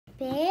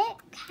bear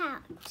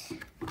count.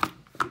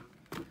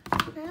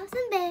 Mouse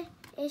and bear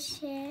is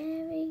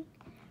sharing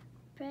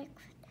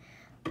breakfast,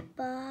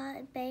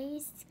 but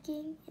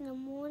basking in the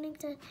morning.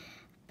 The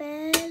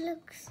bear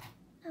looks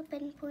up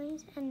and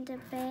points, and the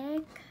bear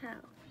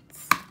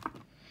counts.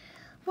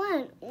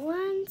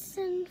 One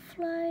sun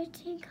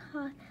floating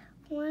high,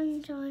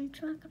 one giant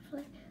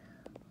dragonfly.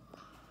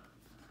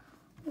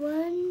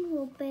 One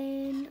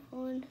robin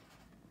on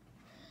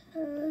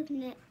her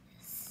nest.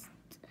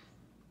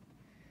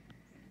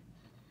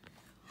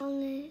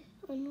 Only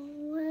on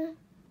one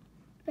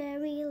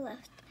berry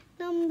left.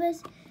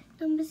 Numbers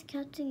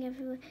counting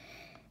everywhere.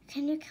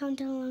 Can you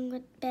count along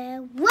with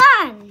bear?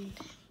 1!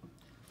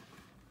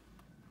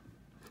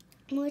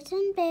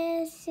 Morton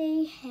bear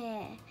see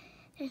hare,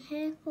 and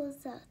hare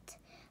calls out,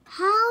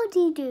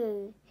 "Howdy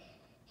do."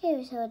 He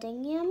was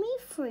holding yummy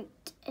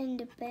fruit, and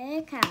the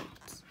bear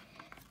counts.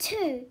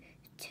 2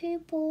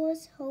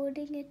 balls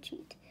holding a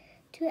treat.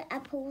 2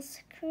 apples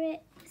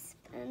crisp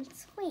and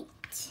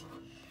sweet.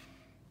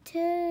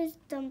 2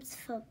 stumps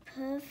for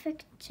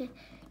perfect cheer.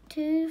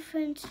 2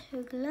 friends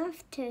who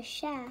love to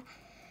share.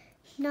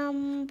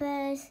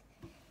 Numbers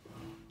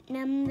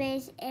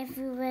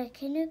everywhere.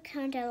 Can you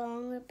count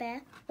along with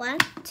bear? 1,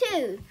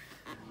 2.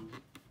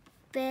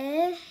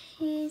 Bear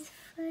is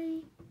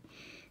funny.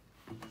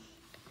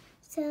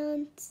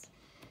 Sounds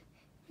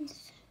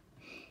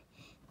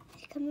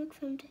coming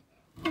from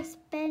the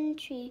span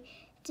tree.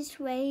 It is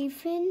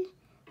raven,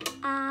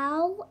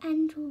 owl,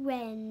 and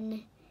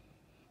wren.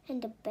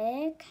 And the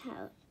bear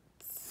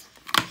counts.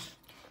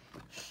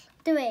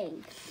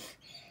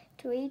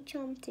 3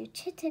 jump to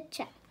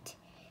chitter-chat.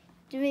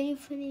 3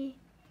 funny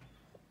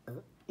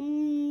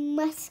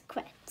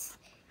muskrats.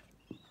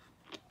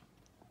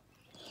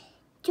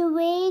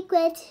 3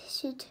 grats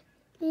should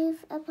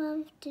move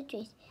above the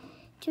trees.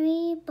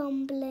 3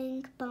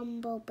 bumbling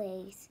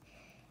bumblebees.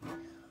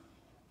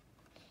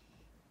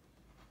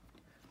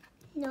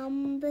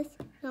 Numbers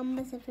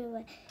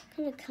everywhere.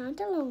 Can you count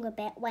along a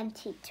bit? 1,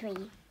 2,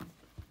 3.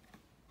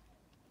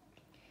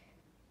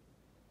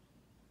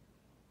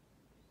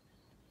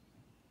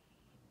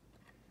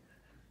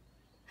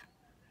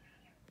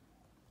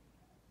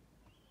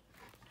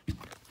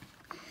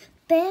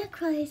 Bear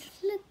cries,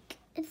 "Look,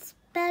 it's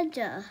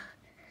Badger."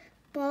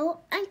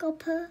 Bull and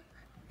Gopper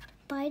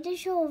by the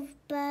shore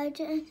of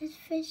Badger and his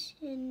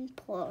fishing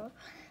pole,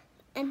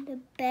 and the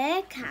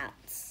bear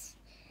counts.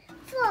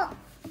 4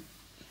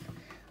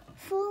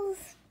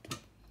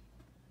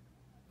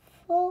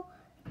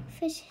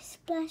 fish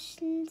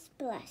splash and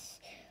splash.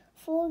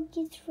 4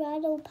 geese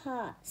rattle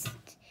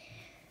past.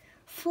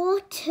 4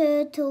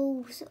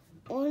 turtles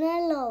on a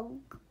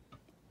log.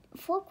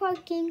 4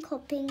 croaking,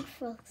 hopping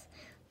frogs.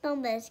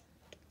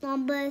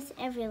 Numbers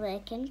everywhere.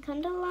 Can you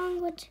count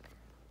along with?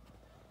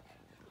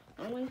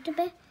 I want to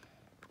bear.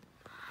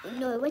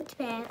 No, what's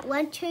bear?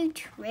 1, 2,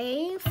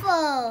 3,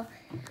 4.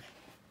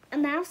 A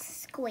mouse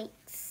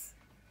squeaks.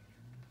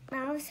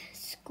 Mouse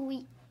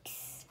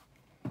squeaks.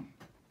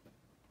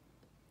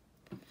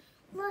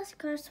 Last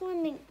car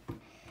swimming,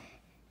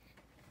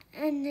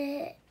 and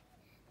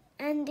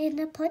in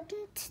the pond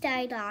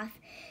died off.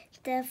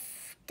 The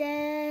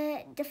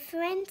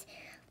friends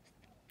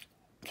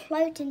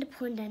float in the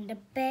pond, and the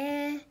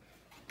bear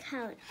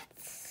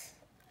counts.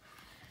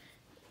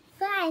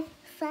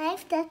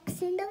 5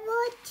 ducks in the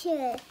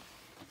water.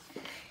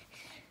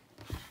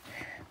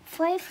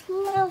 5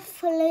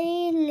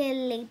 lovely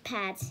lily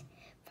pads.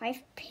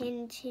 5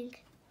 pinching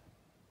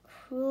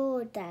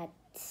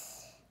crawdads.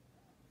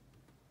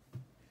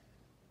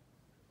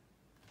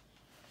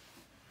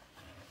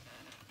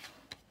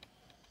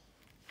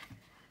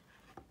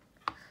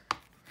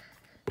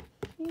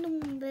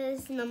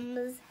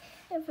 Numbers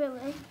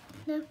everywhere.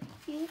 Now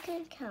you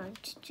can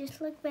count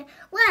just like that.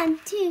 1,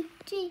 2,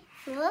 3,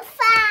 4,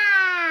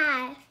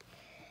 5.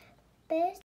 Bears